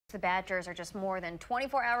The Badgers are just more than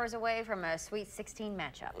 24 hours away from a Sweet 16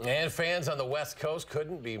 matchup. And fans on the West Coast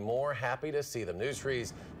couldn't be more happy to see them. News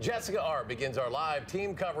 3's Jessica R. begins our live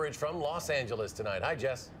team coverage from Los Angeles tonight. Hi,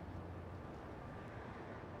 Jess.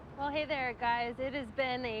 Well, hey there, guys. It has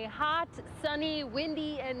been a hot, sunny,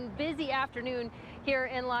 windy, and busy afternoon here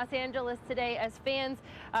in Los Angeles today as fans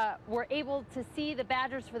were able to see the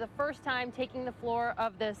Badgers for the first time taking the floor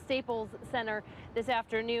of the Staples Center this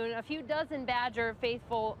afternoon. A few dozen Badger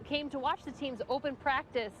faithful came to watch the team's open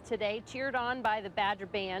practice today, cheered on by the Badger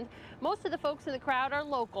Band. Most of the folks in the crowd are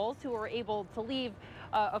locals who were able to leave,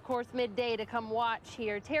 of course, midday to come watch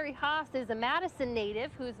here. Terry Haas is a Madison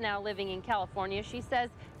native who's now living in California. She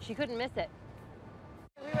says she couldn't miss it.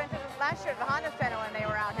 We went to last year at the Honda Center when they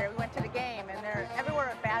were out here. We went to the game, and they're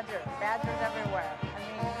everywhere with Badgers. Badgers everywhere.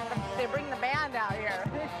 I mean, they bring the band out here.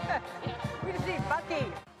 We just need Bucky.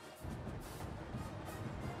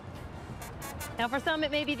 Now, for some,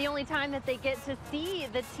 it may be the only time that they get to see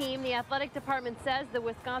the team. The athletic department says the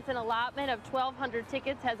Wisconsin allotment of 1,200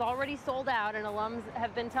 tickets has already sold out, and alums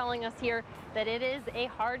have been telling us here that it is a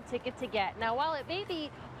hard ticket to get. Now, while it may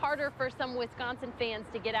be harder for some Wisconsin fans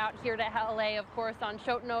to get out here to LA, of course, on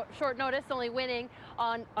short notice, only winning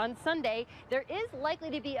on Sunday, there is likely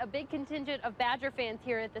to be a big contingent of Badger fans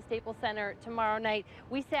here at the Staples Center tomorrow night.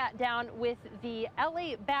 We sat down with the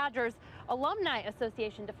LA Badgers Alumni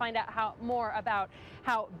Association to find out more about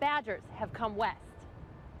how Badgers have come west.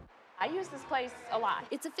 I use this place a lot.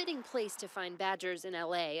 It's a fitting place to find Badgers in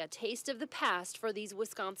LA, a taste of the past for these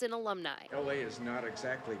Wisconsin alumni. LA is not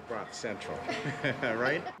exactly Broad Central,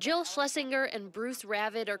 right? Jill Schlesinger and Bruce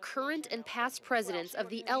Ravid are current and past presidents of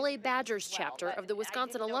the LA Badgers chapter of the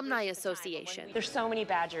Wisconsin Alumni Association. There's so many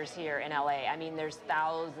Badgers here in LA. I mean, there's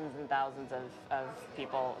thousands and thousands of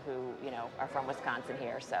people who, are from Wisconsin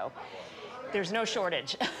here, so there's no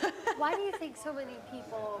shortage. Why do you think so many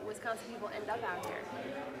Wisconsin people end up out here?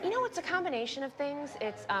 It's a combination of things.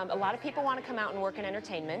 It's a lot of people want to come out and work in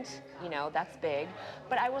entertainment. That's big.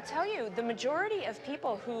 But I will tell you, the majority of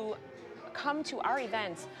people who come to our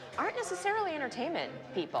events aren't necessarily entertainment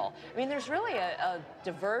people. I mean, there's really a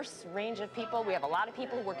diverse range of people. We have a lot of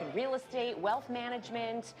people who work in real estate, wealth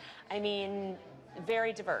management. I mean,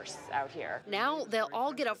 very diverse out here. Now they'll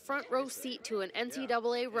all get a front row seat to an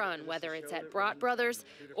NCAA run, whether it's at Brat Brothers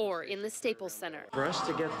or in the Staples Center. For us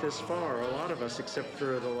to get this far, a lot of us, except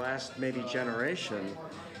for the last maybe generation,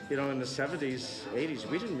 in the 70s, 80s,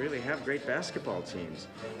 we didn't really have great basketball teams.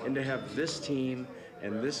 And to have this team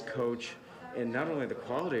and this coach, and not only the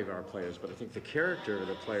quality of our players, but I think the character of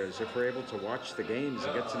the players, if we're able to watch the games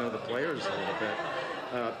and get to know the players a little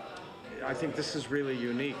bit, I think this is really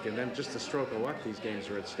unique. And then just a stroke of luck, these games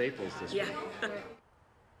are at Staples this week.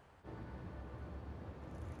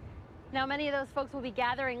 Now, many of those folks will be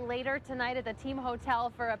gathering later tonight at the team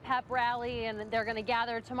hotel for a pep rally, and they're going to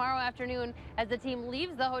gather tomorrow afternoon as the team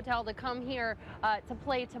leaves the hotel to come here to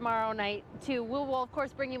play tomorrow night, too. We will, of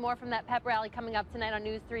course, bring you more from that pep rally coming up tonight on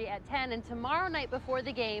News 3 at 10. And tomorrow night before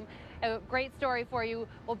the game, a great story for you.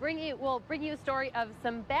 We'll bring you a story of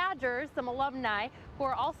some Badgers, some alumni, who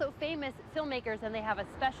are also famous filmmakers, and they have a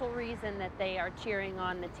special reason that they are cheering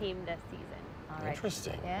on the team this season. All right.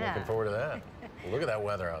 Interesting. Yeah. Looking forward to that. Look at that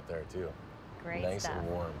weather out there, too. Great nice stuff. and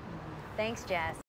warm. Thanks, Jess.